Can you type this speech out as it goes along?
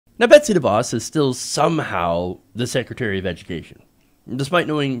Now, Betsy Devos is still somehow the Secretary of Education, despite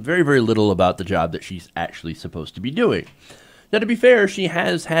knowing very, very little about the job that she's actually supposed to be doing. Now, to be fair, she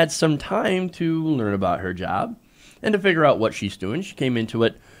has had some time to learn about her job and to figure out what she's doing. She came into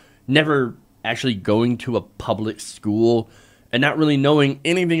it never actually going to a public school and not really knowing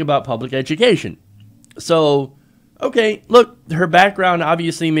anything about public education. So, okay, look, her background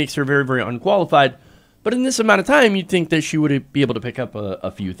obviously makes her very, very unqualified. But in this amount of time, you'd think that she would be able to pick up a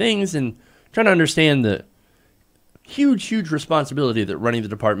few things and try to understand the huge, huge responsibility that running the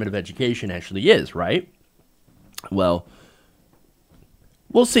Department of Education actually is, right? Well,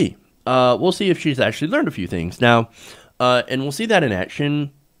 we'll see. We'll see if she's actually learned a few things. Now, and we'll see that in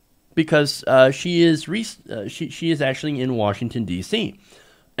action because she is actually in Washington, D.C.,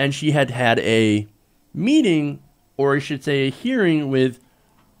 and she had a meeting, or I should say a hearing with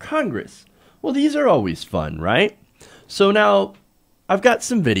Congress. Well, these are always fun, right? So now I've got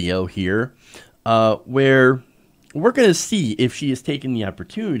some video here where we're going to see if she has taken the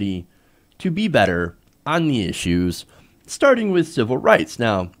opportunity to be better on the issues, starting with civil rights.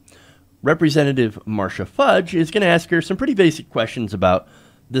 Now, Representative Marcia Fudge is going to ask her some pretty basic questions about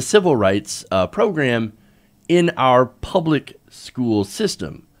the civil rights program in our public school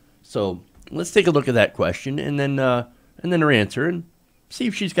system. So let's take a look at that question and then her answer and see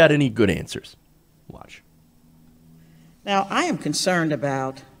if she's got any good answers. Watch. Now, I am concerned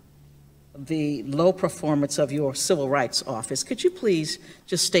about the low performance of your Civil Rights Office. Could you please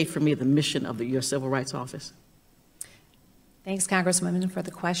just state for me the mission of your Civil Rights Office? Thanks, Congresswoman, for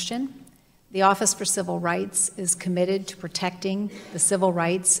the question. The Office for Civil Rights is committed to protecting the civil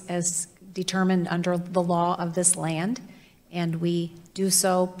rights as determined under the law of this land, and we do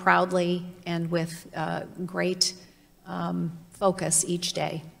so proudly and with great focus each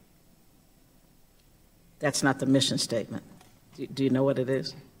day. That's not the mission statement. Do you know what it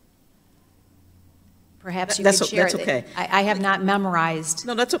is? Perhaps you could share it. That's okay. I have not memorized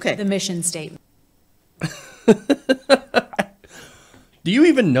that's okay. the mission statement. Do you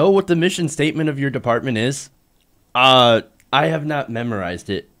even know what the mission statement of your department is? I have not memorized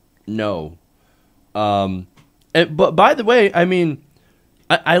it. No. But by the way, I mean,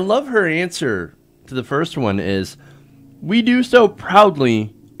 I love her answer to the first one is, we do so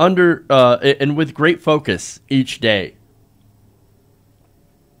proudly under and with great focus each day.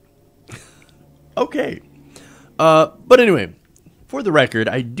 Okay. But anyway, for the record,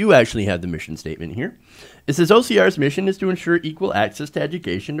 I do actually have the mission statement here. It says OCR's mission is to ensure equal access to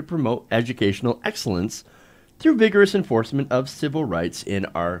education to promote educational excellence through vigorous enforcement of civil rights in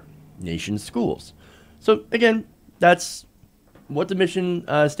our nation's schools. So again, that's what the mission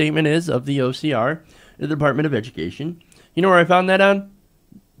statement is of the OCR, the Department of Education. You know where I found that on?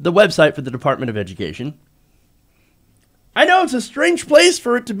 The website for the Department of Education. I know it's a strange place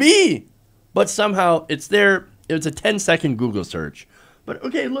for it to be, but somehow it's there. It's a 10-second Google search. But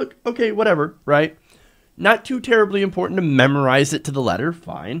okay, look, okay, whatever, right? Not too terribly important to memorize it to the letter,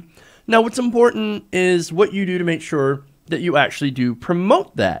 fine. Now, what's important is what you do to make sure that you actually do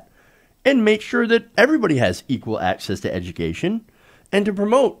promote that and make sure that everybody has equal access to education and to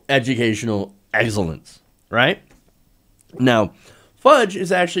promote educational excellence, right? Now, Fudge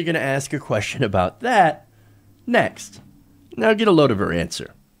is actually going to ask a question about that next. Now, get a load of her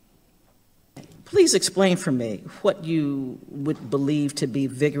answer. Please explain for me what you would believe to be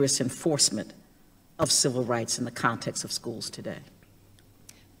vigorous enforcement of civil rights in the context of schools today.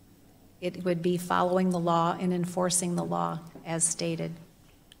 It would be following the law and enforcing the law as stated.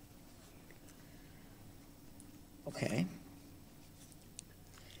 Okay.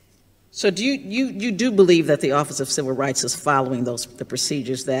 So do you do believe that the Office of Civil Rights is following the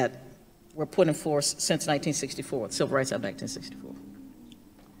procedures that were put in force since 1964, the Civil Rights Act of 1964?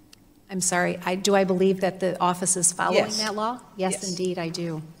 I'm sorry, do I believe that the office is following Yes. that law? Yes, indeed, I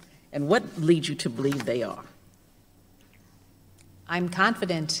do. And what leads you to believe they are? I'm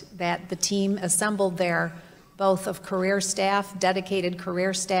confident that the team assembled there, both of career staff, dedicated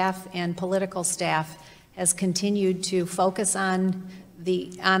career staff, and political staff, has continued to focus on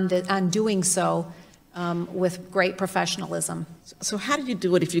doing so with great professionalism. So how do you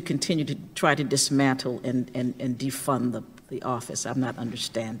do it if you continue to try to dismantle and defund the office? I'm not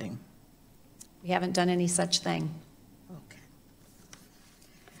understanding. We haven't done any such thing.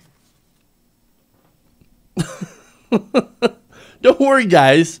 Don't worry,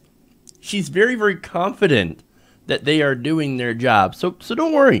 guys. She's very, very confident that they are doing their job. So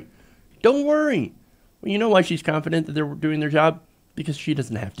don't worry. Don't worry. Well, you know why she's confident that they're doing their job? Because she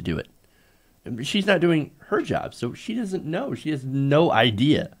doesn't have to do it. She's not doing her job, so she doesn't know. She has no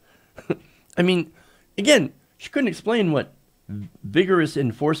idea. I mean, again, she couldn't explain what vigorous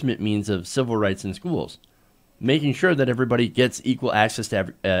enforcement means of civil rights in schools, making sure that everybody gets equal access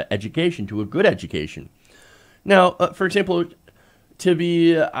to education, to a good education. Now, for example, to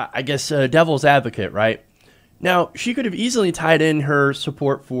be, I guess, a devil's advocate, right? Now, she could have easily tied in her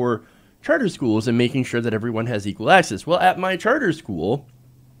support for charter schools and making sure that everyone has equal access. Well, at my charter school,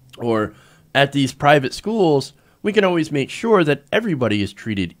 or at these private schools, we can always make sure that everybody is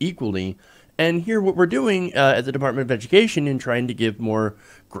treated equally. And here what we're doing at the Department of Education in trying to give more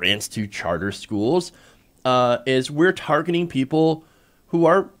grants to charter schools is we're targeting people who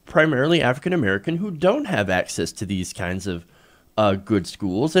are primarily African American who don't have access to these kinds of good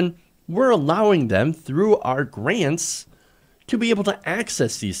schools. And we're allowing them through our grants to be able to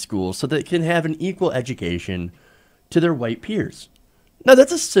access these schools so that they can have an equal education to their white peers. Now,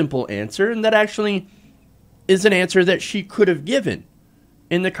 that's a simple answer, and that actually is an answer that she could have given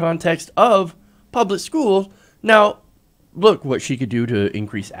in the context of public schools. Now, look, what she could do to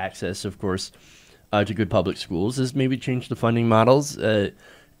increase access, of course, to good public schools is maybe change the funding models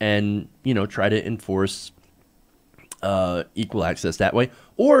and, you know, try to enforce equal access that way.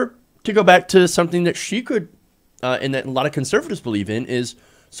 Or to go back to something that she could, and that a lot of conservatives believe in, is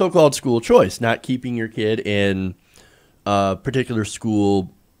so-called school choice, not keeping your kid in particular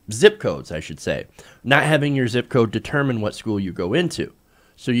school zip codes, I should say. Not having your zip code determine what school you go into.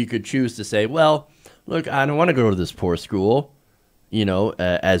 So you could choose to say, well, look, I don't want to go to this poor school, you know,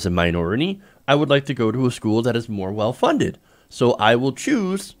 as a minority. I would like to go to a school that is more well-funded. So I will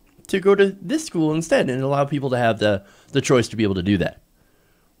choose to go to this school instead and allow people to have the choice to be able to do that.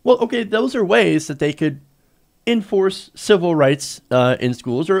 Well, okay, those are ways that they could enforce civil rights in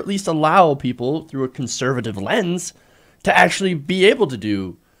schools, or at least allow people through a conservative lens to actually be able to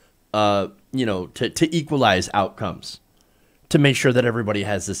do, you know, to equalize outcomes, to make sure that everybody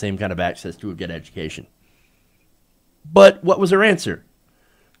has the same kind of access to a good education. But what was her answer?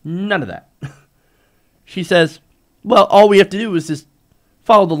 None of that. She says, well, all we have to do is just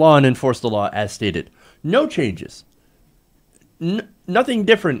follow the law and enforce the law as stated. No changes. Nothing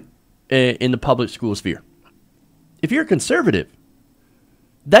different in the public school sphere. If you're a conservative,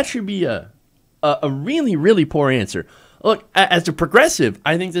 that should be a really, really poor answer. Look, as a progressive,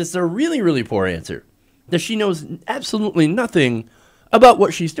 I think this is a really, really poor answer. That she knows absolutely nothing about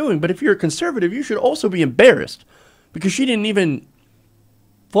what she's doing. But if you're a conservative, you should also be embarrassed because she didn't even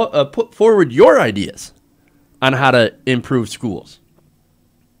put forward your ideas on how to improve schools.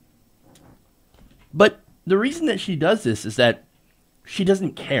 But the reason that she does this is that she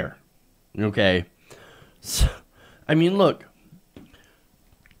doesn't care. Okay? So, I mean, look,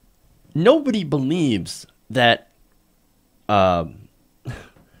 nobody believes that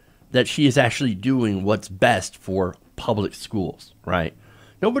that she is actually doing what's best for public schools, right?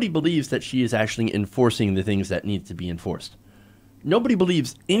 Nobody believes that she is actually enforcing the things that need to be enforced. Nobody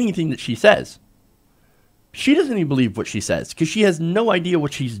believes anything that she says. She doesn't even believe what she says because she has no idea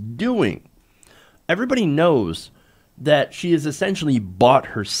what she's doing. Everybody knows that she has essentially bought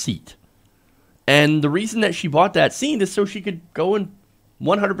her seat. And the reason that she bought that seat is so she could go and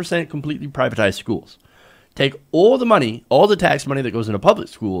 100% completely privatize schools. Take all the money, all the tax money that goes into public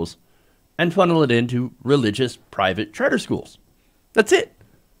schools, and funnel it into religious private charter schools. That's it.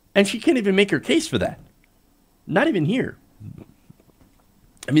 And she can't even make her case for that. Not even here.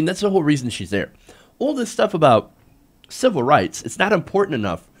 I mean, that's the whole reason she's there. All this stuff about civil rights, it's not important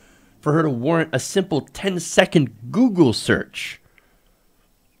enough for her to warrant a simple 10-second Google search.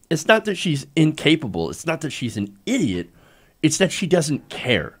 It's not that she's incapable. It's not that she's an idiot. It's that she doesn't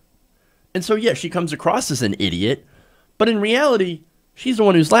care. And so, yeah, she comes across as an idiot, but in reality, she's the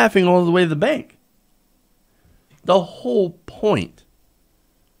one who's laughing all the way to the bank. The whole point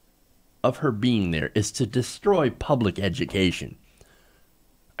of her being there is to destroy public education.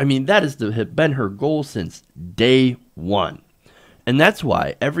 I mean, that has been her goal since day one. And that's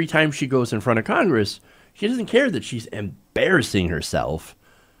why every time she goes in front of Congress, she doesn't care that she's embarrassing herself,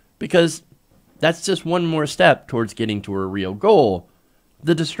 because that's just one more step towards getting to her real goal,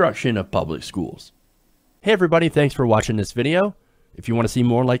 the destruction of public schools. Hey everybody, thanks for watching this video. If you want to see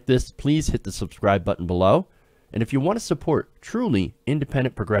more like this, please hit the subscribe button below. And if you want to support truly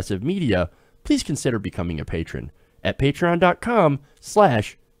independent progressive media, please consider becoming a patron at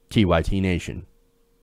patreon.com/TYTNation.